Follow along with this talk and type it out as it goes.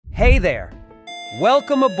Hey there!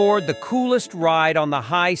 Welcome aboard the coolest ride on the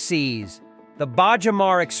high seas, the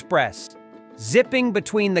Bajamar Express, zipping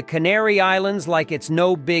between the Canary Islands like it's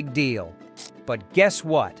no big deal. But guess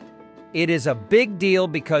what? It is a big deal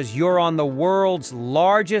because you're on the world's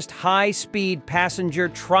largest high-speed passenger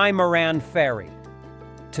Trimaran ferry.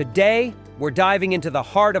 Today, we're diving into the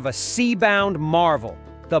heart of a sea-bound marvel,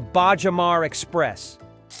 the Bajamar Express.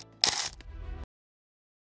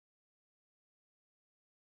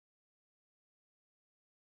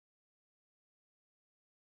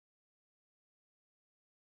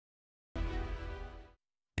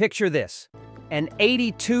 Picture this, an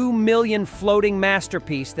 82 million floating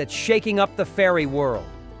masterpiece that's shaking up the ferry world.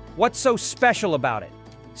 What's so special about it?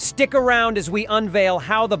 Stick around as we unveil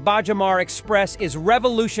how the Bajamar Express is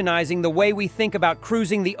revolutionizing the way we think about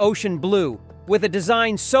cruising the ocean blue, with a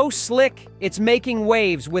design so slick, it's making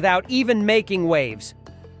waves without even making waves,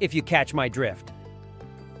 if you catch my drift.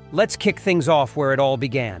 Let's kick things off where it all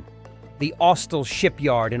began, the Austal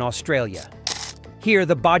shipyard in Australia. Here,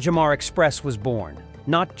 the Bajamar Express was born.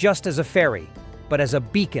 Not just as a ferry, but as a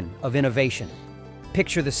beacon of innovation.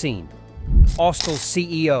 Picture the scene. Austal's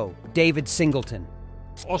CEO, David Singleton.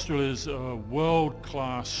 Austal is a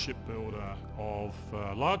world-class shipbuilder of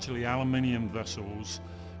largely aluminium vessels,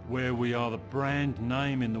 where we are the brand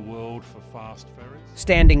name in the world for fast ferries.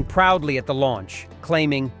 Standing proudly at the launch,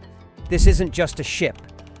 claiming, "This isn't just a ship,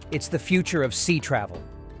 it's the future of sea travel."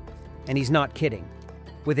 And he's not kidding.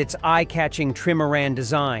 With its eye-catching Trimaran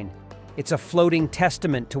design, it's a floating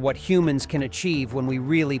testament to what humans can achieve when we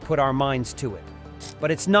really put our minds to it.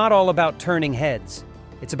 But it's not all about turning heads.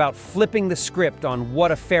 It's about flipping the script on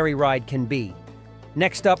what a ferry ride can be.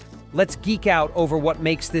 Next up, let's geek out over what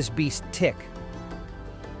makes this beast tick.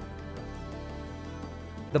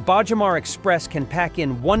 The Bajamar Express can pack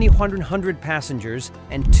in 100 passengers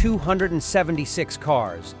and 276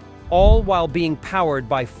 cars, all while being powered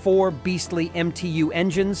by 4 beastly MTU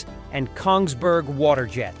engines and Kongsberg water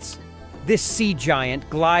jets. This sea giant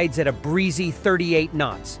glides at a breezy 38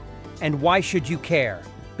 knots. And why should you care?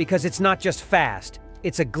 Because it's not just fast,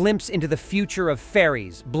 it's a glimpse into the future of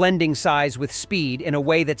ferries, blending size with speed in a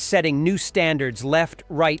way that's setting new standards left,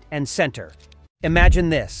 right, and center.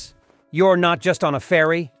 Imagine this. You're not just on a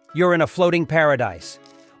ferry, you're in a floating paradise.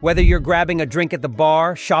 Whether you're grabbing a drink at the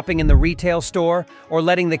bar, shopping in the retail store, or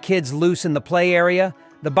letting the kids loose in the play area,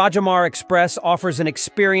 the Bajamar Express offers an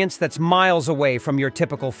experience that's miles away from your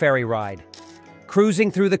typical ferry ride.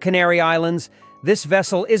 Cruising through the Canary Islands, this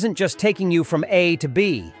vessel isn't just taking you from A to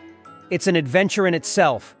B. It's an adventure in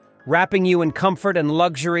itself, wrapping you in comfort and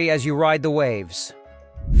luxury as you ride the waves.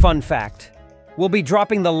 Fun fact, we'll be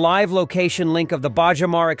dropping the live location link of the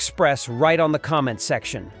Bajamar Express right on the comments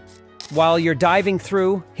section. While you're diving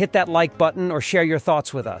through, hit that like button or share your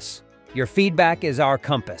thoughts with us. Your feedback is our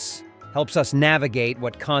compass. Helps us navigate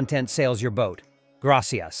what content sails your boat.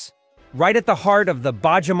 Gracias. Right at the heart of the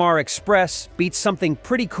Bajamar Express beats something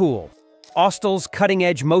pretty cool. Austal's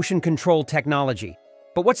cutting-edge motion control technology.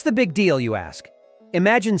 But what's the big deal, you ask?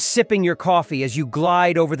 Imagine sipping your coffee as you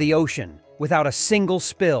glide over the ocean without a single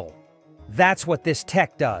spill. That's what this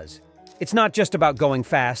tech does. It's not just about going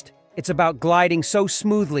fast, it's about gliding so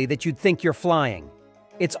smoothly that you'd think you're flying.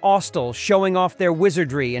 It's Austal showing off their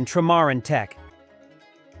wizardry and Trimaran tech,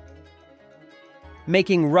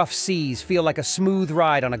 making rough seas feel like a smooth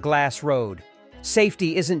ride on a glass road.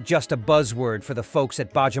 Safety isn't just a buzzword for the folks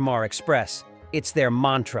at Bajamar Express, it's their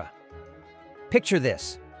mantra. Picture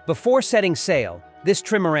this. Before setting sail, this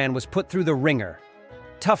Trimaran was put through the ringer.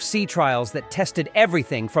 Tough sea trials that tested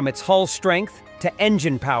everything from its hull strength to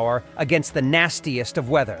engine power against the nastiest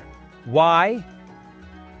of weather. Why?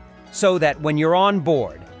 So that when you're on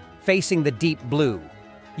board, facing the deep blue,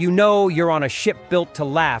 you know you're on a ship built to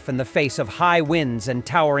laugh in the face of high winds and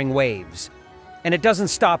towering waves. And it doesn't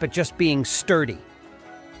stop at just being sturdy.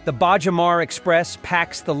 The Bajamar Express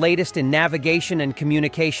packs the latest in navigation and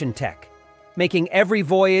communication tech, making every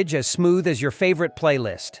voyage as smooth as your favorite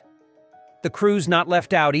playlist. The crew's not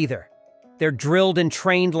left out either. They're drilled and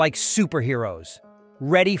trained like superheroes,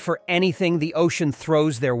 ready for anything the ocean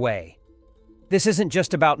throws their way. This isn't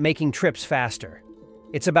just about making trips faster.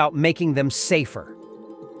 It's about making them safer.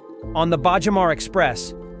 On the Bajamar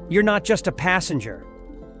Express, you're not just a passenger.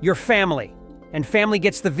 You're family, and family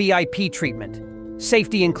gets the VIP treatment,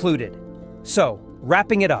 safety included. So,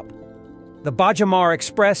 wrapping it up, the Bajamar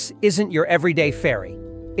Express isn't your everyday ferry.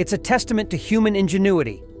 It's a testament to human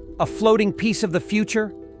ingenuity, a floating piece of the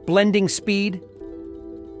future, blending speed,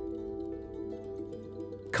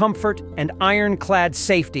 comfort, and ironclad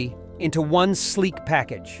safety into one sleek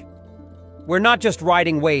package. We're not just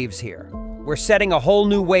riding waves here. We're setting a whole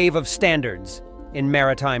new wave of standards. in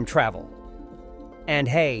maritime travel. And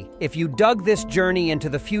hey, if you dug this journey into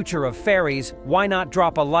the future of ferries, why not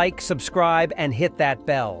drop a like, subscribe, and hit that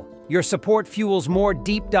bell? Your support fuels more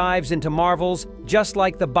deep dives into marvels, just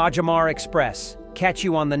like the Bajamar Express. Catch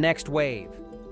you on the next wave.